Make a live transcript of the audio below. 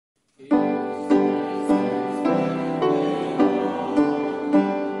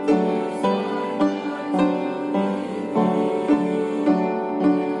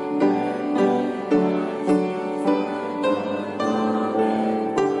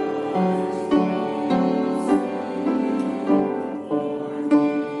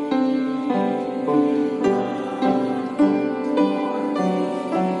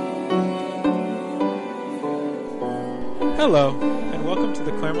Hello, and welcome to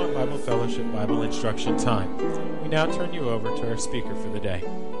the Claremont Bible Fellowship Bible Instruction Time. We now turn you over to our speaker for the day.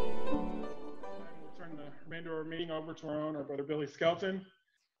 We'll turn the remainder of our meeting over to our Brother Billy Skelton.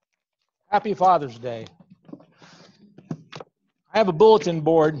 Happy Father's Day. I have a bulletin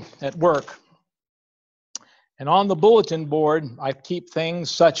board at work, and on the bulletin board I keep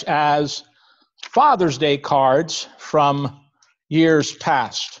things such as Father's Day cards from years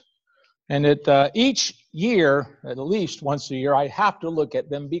past. And each year, at least once a year, I have to look at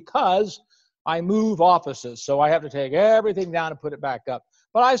them because I move offices. So I have to take everything down and put it back up.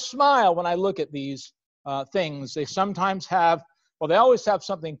 But I smile when I look at these things. They sometimes have, they always have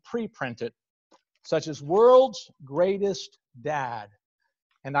something pre-printed, such as World's Greatest Dad.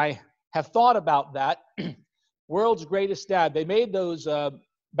 And I have thought about that. World's Greatest Dad. They made those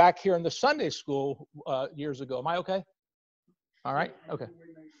back here in the Sunday school years ago. Am I okay? All right? Okay.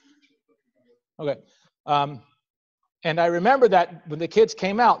 Okay. And I remember that when the kids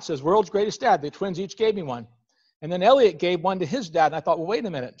came out, it says, World's Greatest Dad. The twins each gave me one. And then Elliot gave one to his dad. And I thought, well, wait a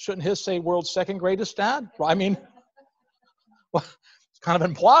minute. Shouldn't his say World's Second Greatest Dad? Well, I mean, it's kind of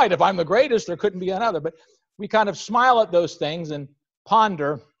implied if I'm the greatest, there couldn't be another. But we kind of smile at those things and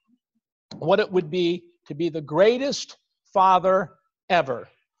ponder what it would be to be the greatest father ever.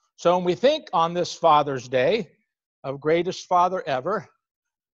 So when we think on this Father's Day of greatest father ever,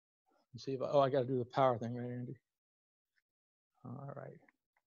 let's see if I got to do the power thing, right, Andy? All right.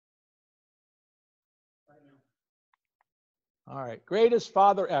 All right. Greatest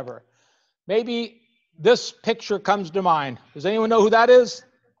father ever. Maybe this picture comes to mind. Does anyone know who that is?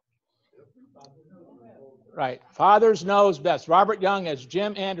 Right. Fathers Knows Best. Robert Young as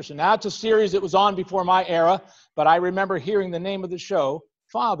Jim Anderson. Now, it's a series that was on before my era, but I remember hearing the name of the show,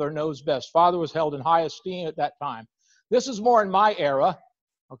 Father Knows Best. Father was held in high esteem at that time. This is more in my era.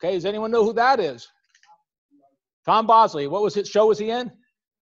 Okay, does anyone know who that is? Tom Bosley. What show was he in?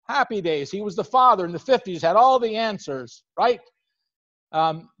 Happy Days. He was the father in the 50s, had all the answers, right?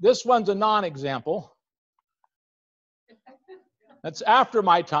 This one's a non-example. That's after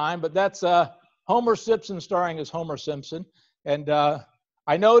my time, but that's Homer Simpson starring as Homer Simpson. And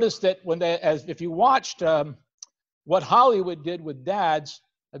I noticed that if you watched what Hollywood did with dads,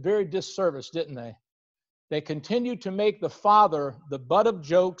 a very disservice, didn't they? They continued to make the father the butt of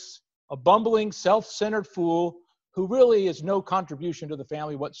jokes, a bumbling, self-centered fool who really is no contribution to the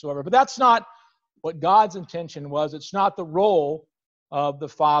family whatsoever. But that's not what God's intention was. It's not the role of the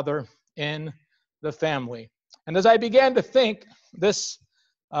father in the family. And as I began to think this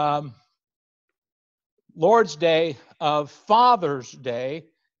Lord's Day of Father's Day,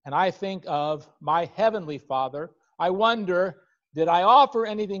 and I think of my Heavenly Father, I wonder, did I offer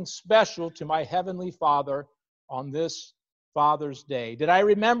anything special to my Heavenly Father on this Father's Day? Did I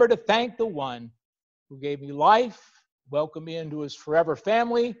remember to thank the one who gave me life, welcomed me into his forever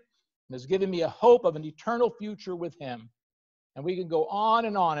family, and has given me a hope of an eternal future with him? And we can go on.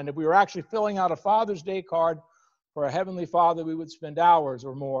 And if we were actually filling out a Father's Day card for a Heavenly Father, we would spend hours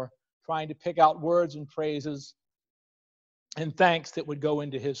or more trying to pick out words and phrases and thanks that would go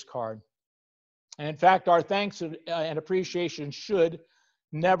into his card. And in fact, our thanks and appreciation should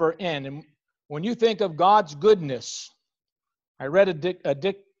never end. And when you think of God's goodness, I read a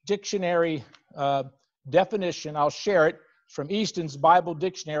dictionary definition. I'll share it from Easton's Bible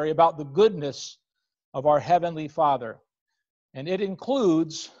Dictionary about the goodness of our Heavenly Father. And it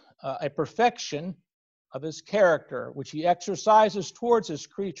includes a perfection of his character, which he exercises towards his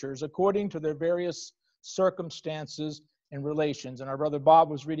creatures according to their various circumstances and relations. And our brother Bob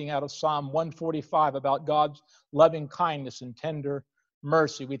was reading out of Psalm 145 about God's loving kindness and tender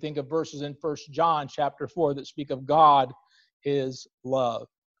mercy. We think of verses in 1 John chapter 4 that speak of God is love.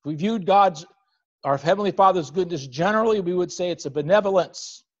 If we viewed our Heavenly Father's goodness generally, we would say it's a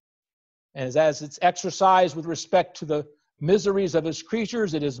benevolence. And as it's exercised with respect to the miseries of his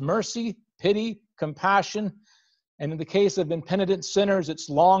creatures, it is mercy, pity, compassion, and in the case of impenitent sinners, it's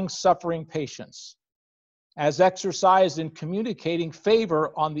long-suffering patience. As exercised in communicating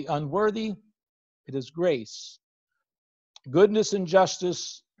favor on the unworthy, it is grace. Goodness and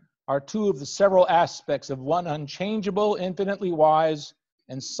justice are two of the several aspects of one unchangeable, infinitely wise,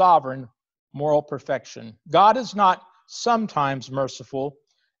 and sovereign moral perfection. God is not sometimes merciful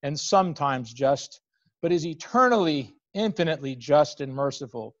and sometimes just, but is eternally, infinitely just and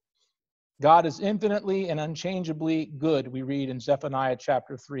merciful. God is infinitely and unchangeably good, we read in Zephaniah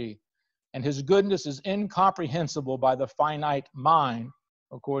chapter 3. And his goodness is incomprehensible by the finite mind,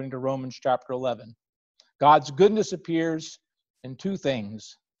 according to Romans chapter 11. God's goodness appears in two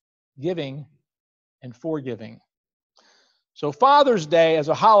things, giving and forgiving. So Father's Day as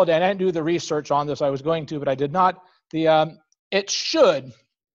a holiday, and I didn't do the research on this, I was going to, but I did not It should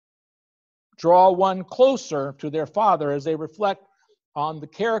draw one closer to their father as they reflect on the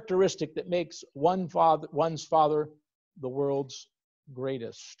characteristic that makes one's father the world's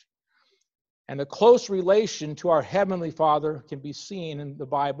greatest. And a close relation to our Heavenly Father can be seen in the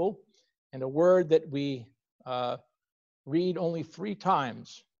Bible, and a word that we read only 3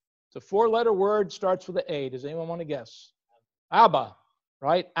 times. It's a 4-letter word, starts with an A. Does anyone want to guess? Abba,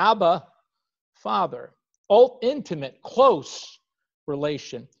 right? Abba, Father. Intimate, close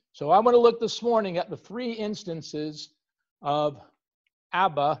relation. So I want to look this morning at the 3 instances of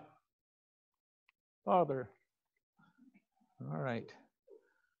Abba, Father. All right.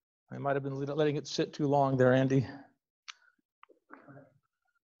 I might have been letting it sit too long there, Andy.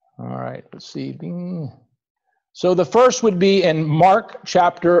 All right, let's see. Bing. So the first would be in Mark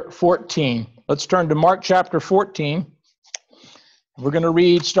chapter 14. Let's turn to Mark chapter 14. We're going to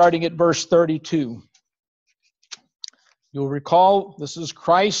read starting at verse 32. You'll recall this is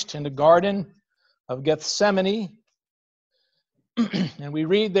Christ in the Garden of Gethsemane. And we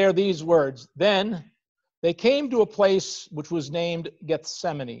read there these words. Then they came to a place which was named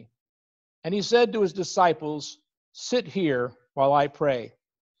Gethsemane. And he said to his disciples, "Sit here while I pray."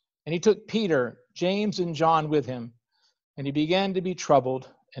 And he took Peter, James, and John with him. And he began to be troubled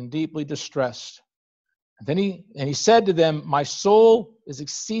and deeply distressed. And then he said to them, "My soul is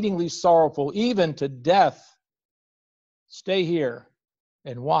exceedingly sorrowful, even to death. Stay here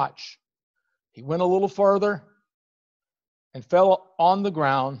and watch." He went a little further and fell on the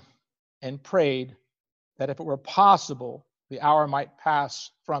ground and prayed that if it were possible, the hour might pass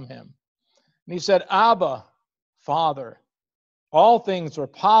from him. And he said, "Abba, Father, all things are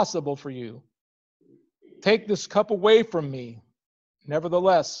possible for you. Take this cup away from me.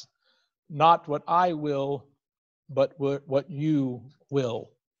 Nevertheless, not what I will, but what you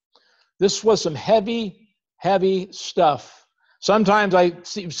will." This was some heavy, heavy stuff. Sometimes I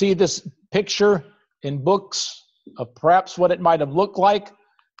see this picture in books of perhaps what it might have looked like,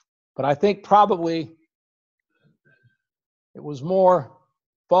 but I think probably it was more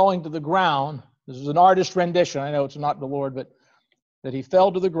falling to the ground. This is an artist's rendition. I know it's not the Lord, but that he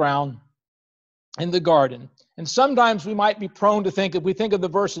fell to the ground in the garden. And sometimes we might be prone to think, if we think of the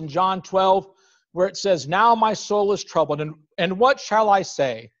verse in John 12, where it says, "Now my soul is troubled, and what shall I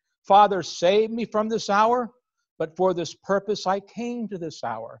say? Father, save me from this hour, but for this purpose I came to this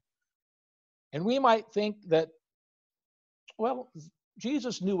hour." And we might think that, well,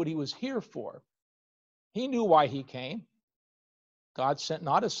 Jesus knew what he was here for. He knew why he came. God sent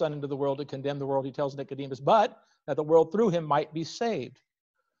not his Son into the world to condemn the world, he tells Nicodemus, but that the world through him might be saved.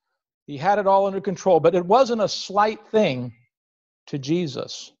 He had it all under control, but it wasn't a slight thing to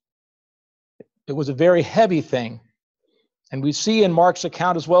Jesus. It was a very heavy thing. And we see in Mark's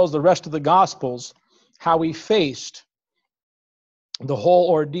account, as well as the rest of the Gospels, how he faced the whole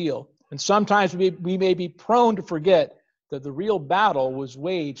ordeal. And sometimes we may be prone to forget that the real battle was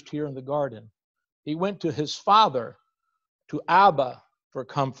waged here in the garden. He went to his Father, to Abba, for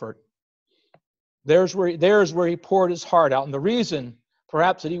comfort. There's where he poured his heart out. And the reason,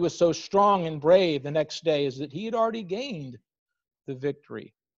 perhaps, that he was so strong and brave the next day is that he had already gained the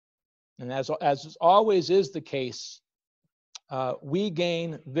victory. And as always is the case, we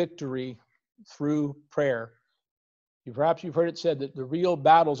gain victory through prayer. Perhaps you've heard it said that the real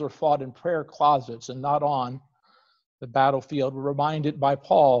battles are fought in prayer closets and not on the battlefield. We're reminded by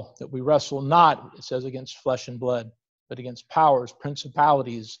Paul that we wrestle not, it says, against flesh and blood, but against powers,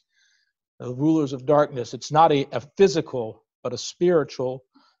 principalities, the rulers of darkness. It's not a physical, but a spiritual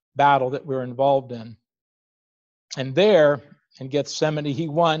battle that we're involved in. And there, in Gethsemane, he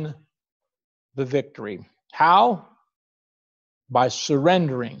won the victory. How? By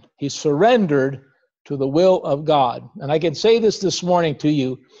surrendering. He surrendered to the will of God. And I can say this morning to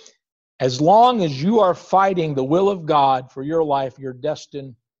you, as long as you are fighting the will of God for your life, you're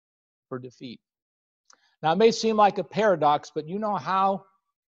destined for defeat. Now, it may seem like a paradox, but you know how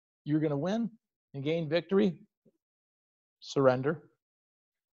you're going to win and gain victory? Surrender,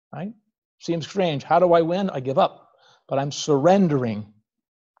 right? Seems strange. How do I win? I give up. But I'm surrendering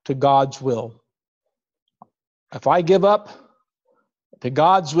to God's will. If I give up to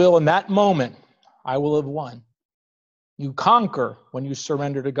God's will in that moment, I will have won. You conquer when you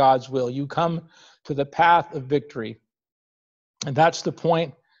surrender to God's will. You come to the path of victory. And that's the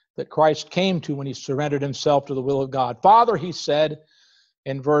point that Christ came to when he surrendered himself to the will of God. Father, he said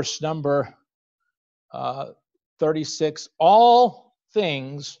in verse number 36, all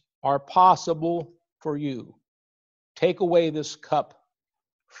things are possible for you. Take away this cup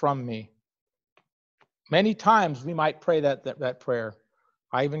from me. Many times we might pray that prayer.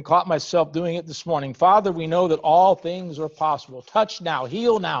 I even caught myself doing it this morning. Father, we know that all things are possible. Touch now,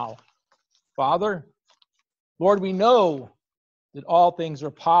 heal now. Father, Lord, we know that all things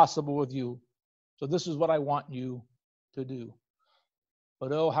are possible with you. So this is what I want you to do.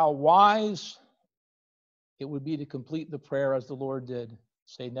 But oh, how wise it would be to complete the prayer as the Lord did.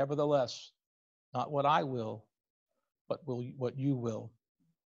 Say, nevertheless, not what I will, but what you will.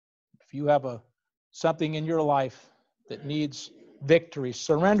 If you have something in your life that needs victory,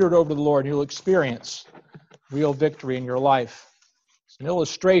 surrender it over to the Lord, and you'll experience real victory in your life. It's an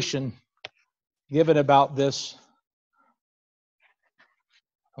illustration given about this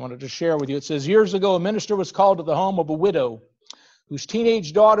I wanted to share with you. It says, years ago, a minister was called to the home of a widow whose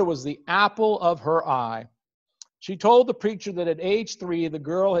teenage daughter was the apple of her eye. She told the preacher that at age 3, the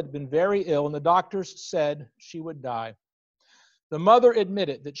girl had been very ill, and the doctors said she would die. The mother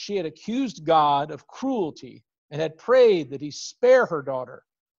admitted that she had accused God of cruelty and had prayed that he spare her daughter.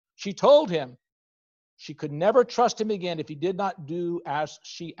 She told him she could never trust him again if he did not do as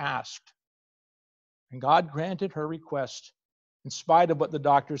she asked. And God granted her request in spite of what the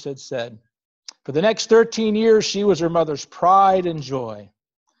doctors had said. For the next 13 years, she was her mother's pride and joy.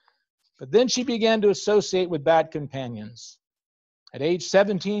 But then she began to associate with bad companions. At age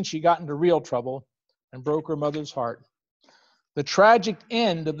 17, she got into real trouble and broke her mother's heart. The tragic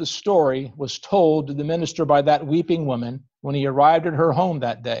end of the story was told to the minister by that weeping woman when he arrived at her home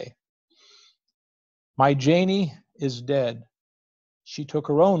that day. My Janie is dead. She took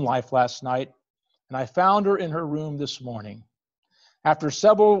her own life last night, and I found her in her room this morning. After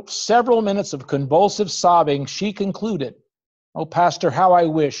several minutes of convulsive sobbing, she concluded, "Oh, Pastor, how I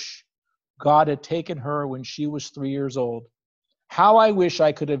wish God had taken her when she was 3 years old. How I wish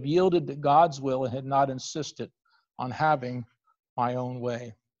I could have yielded to God's will and had not insisted on having my own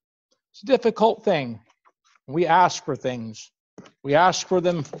way." It's a difficult thing. We ask for things. We ask for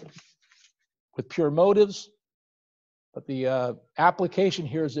them with pure motives, but the application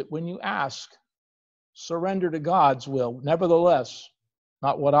here is that when you ask, surrender to God's will. Nevertheless,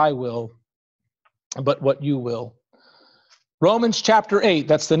 not what I will, but what you will. Romans chapter 8,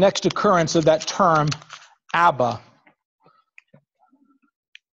 that's the next occurrence of that term, Abba.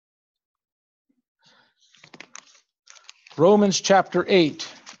 Romans chapter 8.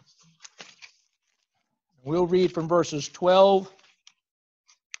 We'll read from verses 12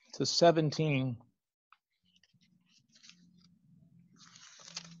 to 17.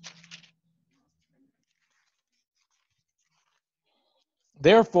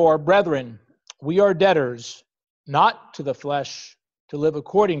 Therefore, brethren, we are debtors, not to the flesh, to live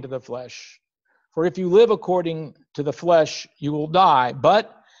according to the flesh. For if you live according to the flesh, you will die.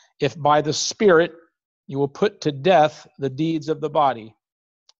 But if by the Spirit you will put to death the deeds of the body,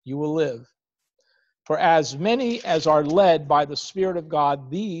 you will live. For as many as are led by the Spirit of God,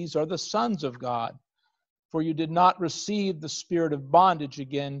 these are the sons of God. For you did not receive the spirit of bondage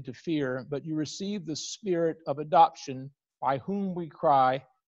again to fear, but you received the Spirit of adoption, by whom we cry,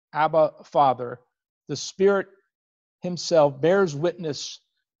 Abba, Father. The Spirit himself bears witness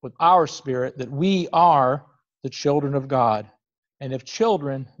with our spirit that we are the children of God. And if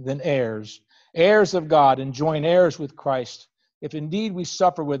children, then heirs, heirs of God, and joint heirs with Christ, if indeed we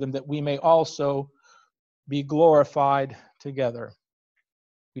suffer with him, that we may also be glorified together.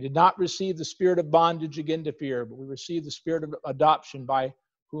 We did not receive the spirit of bondage again to fear, but we received the Spirit of adoption, by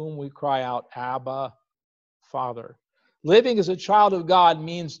whom we cry out, Abba, Father. Living as a child of God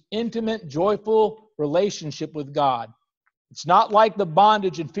means intimate, joyful relationship with God. It's not like the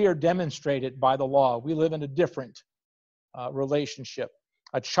bondage and fear demonstrated by the law. We live in a different relationship.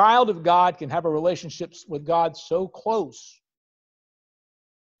 A child of God can have a relationship with God so close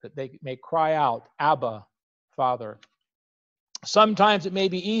that they may cry out, Abba, Father. Sometimes it may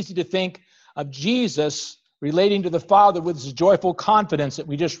be easy to think of Jesus relating to the Father with his joyful confidence that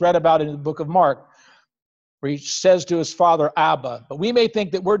we just read about in the book of Mark, where he says to his Father, Abba. But we may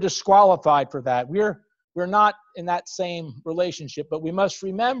think that we're disqualified for that. We're not in that same relationship, but we must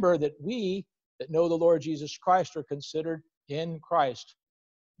remember that we that know the Lord Jesus Christ are considered in Christ.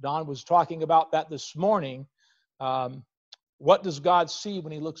 Don was talking about that this morning. What does God see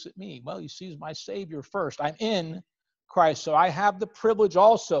when he looks at me? Well, he sees my Savior first. I'm in Christ, so I have the privilege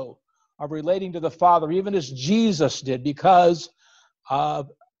also of relating to the Father, even as Jesus did, because I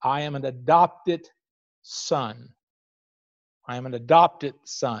am an adopted son. I am an adopted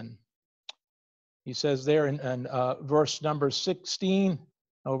son. He says there in verse number 16,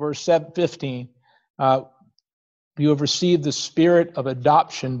 verse 15, you have received the Spirit of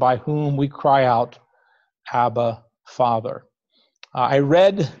adoption, by whom we cry out, Abba, Father. I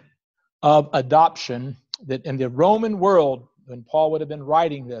read of adoption that in the Roman world, when Paul would have been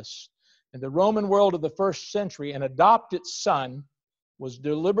writing this. In the Roman world of the first century, an adopted son was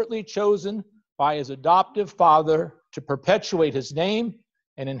deliberately chosen by his adoptive father to perpetuate his name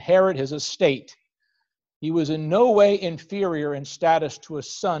and inherit his estate. He was in no way inferior in status to a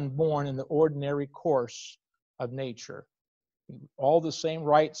son born in the ordinary course of nature. All the same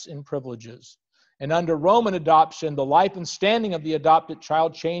rights and privileges. And under Roman adoption, the life and standing of the adopted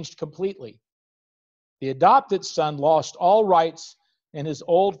child changed completely. The adopted son lost all rights in his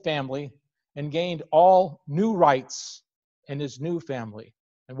old family and gained all new rights in his new family.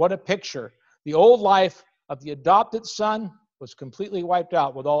 And what a picture. The old life of the adopted son was completely wiped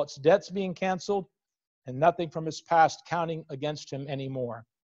out, with all its debts being canceled and nothing from his past counting against him anymore.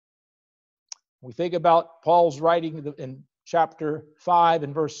 We think about Paul's writing in chapter 5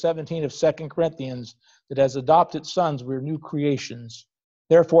 and verse 17 of 2 Corinthians, that as adopted sons, we're new creations.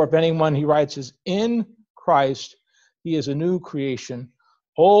 Therefore, if anyone, he writes, is in Christ, he is a new creation.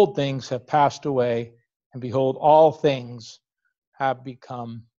 Old things have passed away, and behold, all things have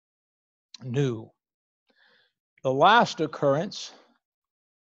become new. The last occurrence,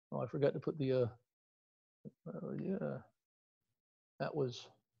 I forgot to put the, that was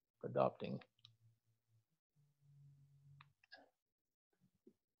adopting,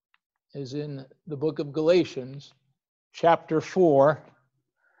 is in the book of Galatians, chapter 4,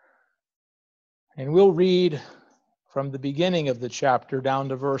 and we'll read from the beginning of the chapter down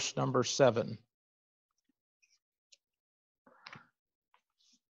to verse number 7.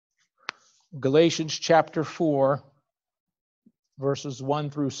 Galatians chapter 4, verses 1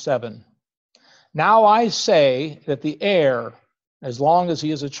 through 7. Now I say that the heir, as long as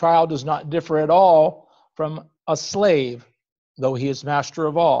he is a child, does not differ at all from a slave, though he is master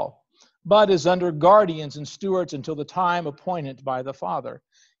of all, but is under guardians and stewards until the time appointed by the Father.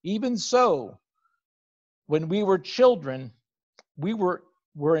 Even so, when we were children, we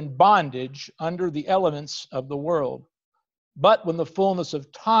were in bondage under the elements of the world. But when the fullness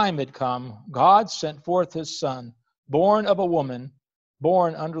of time had come, God sent forth his Son, born of a woman,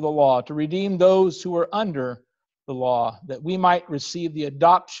 born under the law, to redeem those who were under the law, that we might receive the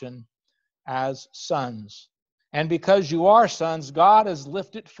adoption as sons. And because you are sons, God has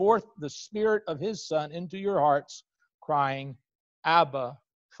lifted forth the Spirit of his Son into your hearts, crying, Abba,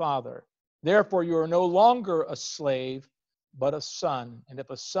 Father. Therefore you are no longer a slave, but a son. And if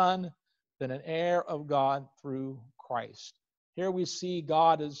a son, then an heir of God through Christ. Here we see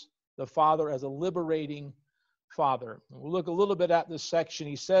God as the Father, as a liberating Father. We'll look a little bit at this section.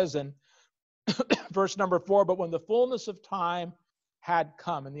 He says in verse number 4, but when the fullness of time had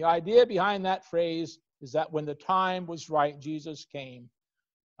come. And the idea behind that phrase is that when the time was right, Jesus came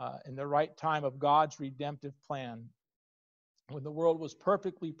in the right time of God's redemptive plan, when the world was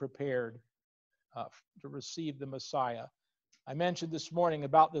perfectly prepared to receive the Messiah. I mentioned this morning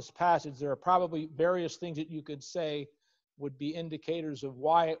about this passage, there are probably various things that you could say would be indicators of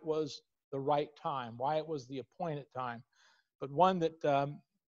why it was the right time, why it was the appointed time. But one that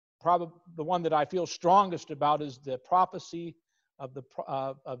probably the one that I feel strongest about is the prophecy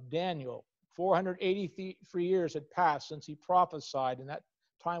of Daniel. 483 years had passed since he prophesied, and that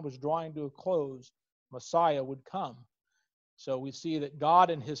time was drawing to a close. Messiah would come. So we see that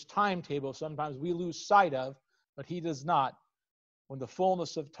God in his timetable, sometimes we lose sight of, but he does not, when the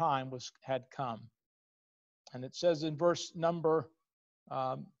fullness of time had come. And it says in verse number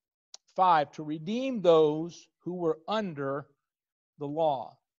 5, to redeem those who were under the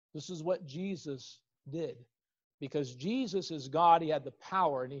law. This is what Jesus did. Because Jesus is God, he had the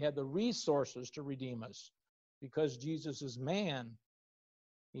power and he had the resources to redeem us. Because Jesus is man,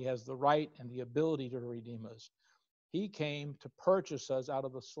 he has the right and the ability to redeem us. He came to purchase us out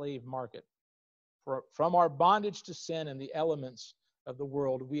of the slave market. From our bondage to sin and the elements of the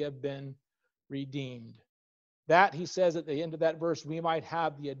world, we have been redeemed. That, he says at the end of that verse, we might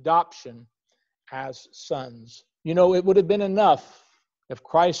have the adoption as sons. You know, it would have been enough if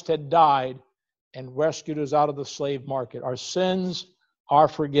Christ had died and rescued us out of the slave market. Our sins are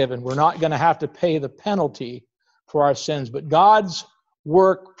forgiven. We're not going to have to pay the penalty for our sins. But God's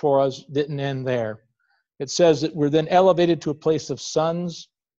work for us didn't end there. It says that we're then elevated to a place of sons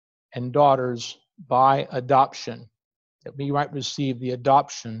and daughters by adoption, that we might receive the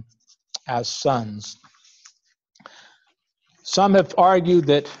adoption as sons. Some have argued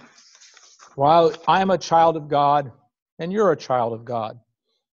that while I'm a child of God and you're a child of God,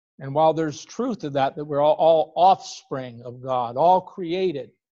 and while there's truth to that we're all offspring of God, all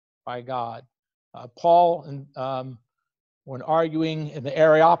created by God. Paul, when arguing in the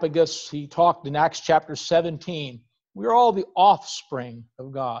Areopagus, he talked in Acts chapter 17, we're all the offspring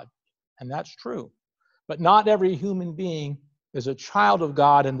of God, and that's true. But not every human being is a child of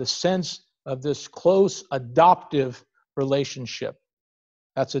God in the sense of this close adoptive relationship.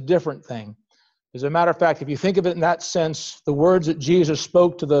 That's a different thing. As a matter of fact, if you think of it in that sense, the words that Jesus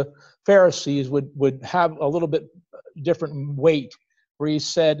spoke to the Pharisees would have a little bit different weight, where he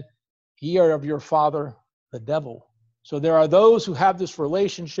said, "Ye are of your father, the devil." So there are those who have this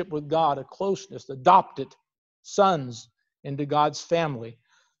relationship with God, a closeness, adopted sons into God's family.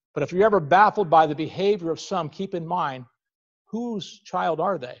 But if you're ever baffled by the behavior of some, keep in mind, whose child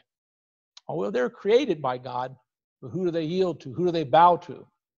are they? Oh, well, they're created by God, but who do they yield to? Who do they bow to?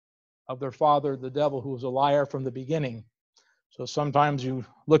 Of their father, the devil, who was a liar from the beginning. So sometimes you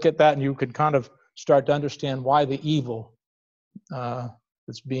look at that and you can kind of start to understand why the evil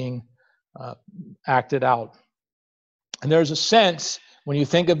that's being acted out. And there's a sense, when you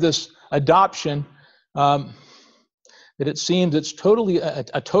think of this adoption, that it seems it's totally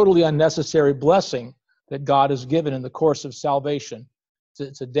a totally unnecessary blessing that God has given in the course of salvation.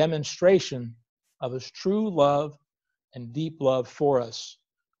 It's a demonstration of his true love and deep love for us.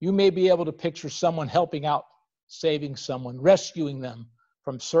 You may be able to picture someone helping out, saving someone, rescuing them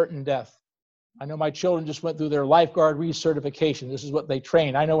from certain death. I know my children just went through their lifeguard recertification. This is what they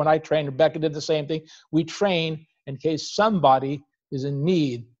train. I know when I trained, Rebecca did the same thing. We train in case somebody is in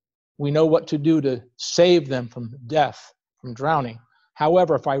need. We know what to do to save them from death, from drowning.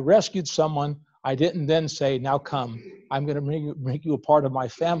 However, if I rescued someone, I didn't then say, "Now come, I'm going to make you a part of my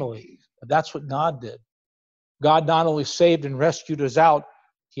family." But that's what God did. God not only saved and rescued us out,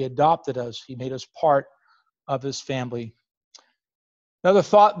 he adopted us. He made us part of his family. Another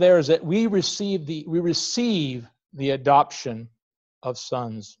thought there is that we receive the adoption of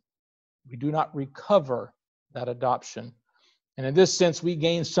sons. We do not recover that adoption. And in this sense, we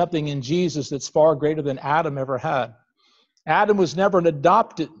gain something in Jesus that's far greater than Adam ever had. Adam was never an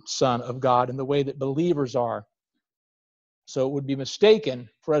adopted son of God in the way that believers are. So it would be mistaken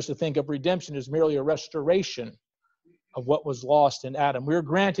for us to think of redemption as merely a restoration of what was lost in Adam. We're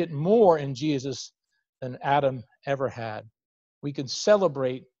granted more in Jesus than Adam ever had. We can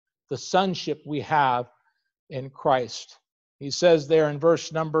celebrate the sonship we have in Christ. He says there in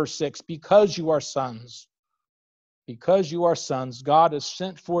verse number 6, because you are sons, God has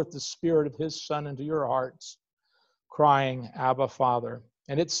sent forth the Spirit of his Son into your hearts, crying, Abba, Father.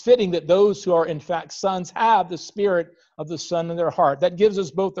 And it's fitting that those who are in fact sons have the Spirit of the Son in their heart. That gives us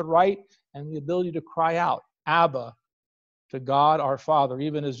both the right and the ability to cry out, Abba, to God our Father,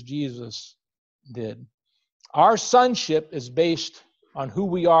 even as Jesus did. Our sonship is based on who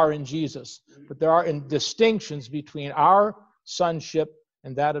we are in Jesus, but there are distinctions between our sonship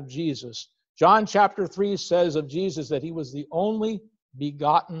and that of Jesus. John chapter 3 says of Jesus that he was the only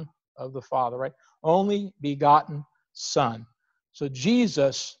begotten of the Father, right? Only begotten Son. So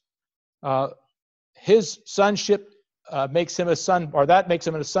Jesus, his sonship makes him a son, or that makes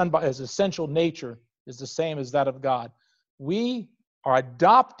him a son by his essential nature is the same as that of God. We are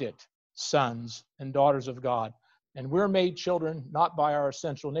adopted sons and daughters of God, and we're made children not by our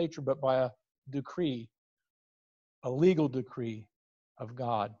essential nature, but by a decree, a legal decree of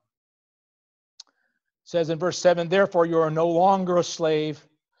God. It says in verse 7, therefore you are no longer a slave,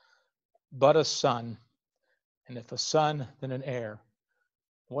 but a son. And if a son, then an heir.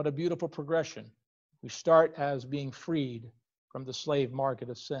 What a beautiful progression. We start as being freed from the slave market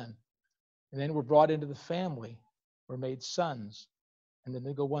of sin. And then we're brought into the family. We're made sons. And then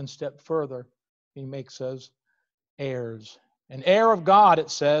they go one step further. He makes us heirs. An heir of God, it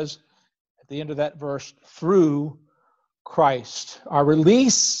says at the end of that verse, through Christ. Our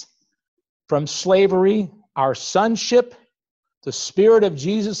release from slavery, our sonship, the Spirit of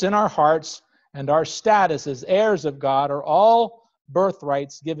Jesus in our hearts, and our status as heirs of God are all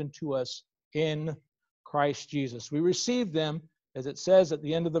birthrights given to us in Christ Jesus. We receive them, as it says at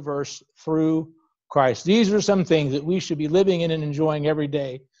the end of the verse, through Christ. These are some things that we should be living in and enjoying every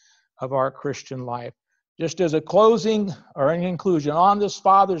day of our Christian life. Just as a closing or in conclusion, on this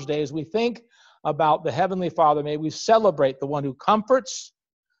Father's Day, as we think about the Heavenly Father, may we celebrate the one who comforts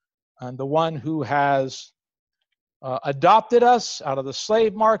and the one who has adopted us out of the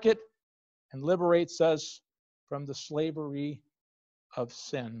slave market and liberates us from the slavery of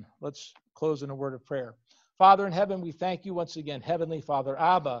sin. Let's close in a word of prayer. Father in heaven, we thank you once again, Heavenly Father,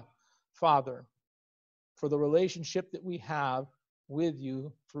 Abba, Father, for the relationship that we have with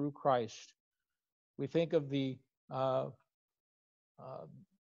you through Christ. We think of the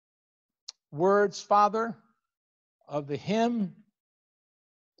words, Father, of the hymn,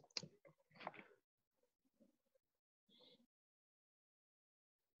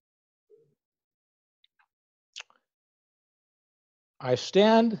 I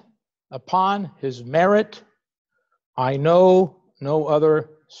stand upon his merit, I know no other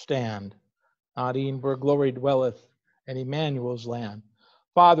stand, not e'en where glory dwelleth in Emmanuel's land.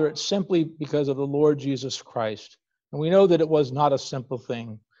 Father, it's simply because of the Lord Jesus Christ. And we know that it was not a simple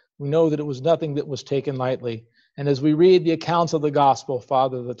thing. We know that it was nothing that was taken lightly. And as we read the accounts of the gospel,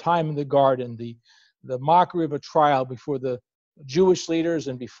 Father, the time in the garden, the mockery of a trial before the Jewish leaders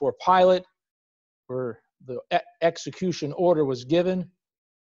and before Pilate, where the execution order was given,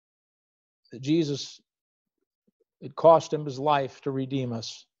 that Jesus, it cost him his life to redeem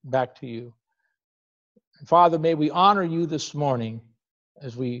us back to you. And Father, may we honor you this morning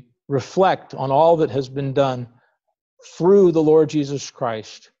as we reflect on all that has been done through the Lord Jesus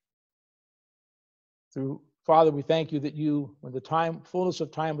Christ. Father, we thank you that you, when the fullness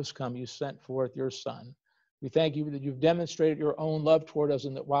of time was come, you sent forth your Son. We thank you that you've demonstrated your own love toward us,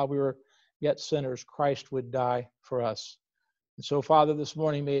 and that while we were yet sinners, Christ would die for us. And so, Father, this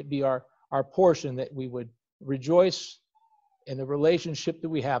morning may it be our portion that we would rejoice in the relationship that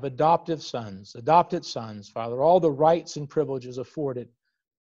we have, adopted sons, Father, all the rights and privileges afforded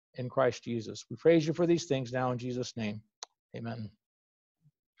in Christ Jesus. We praise you for these things now in Jesus' name. Amen.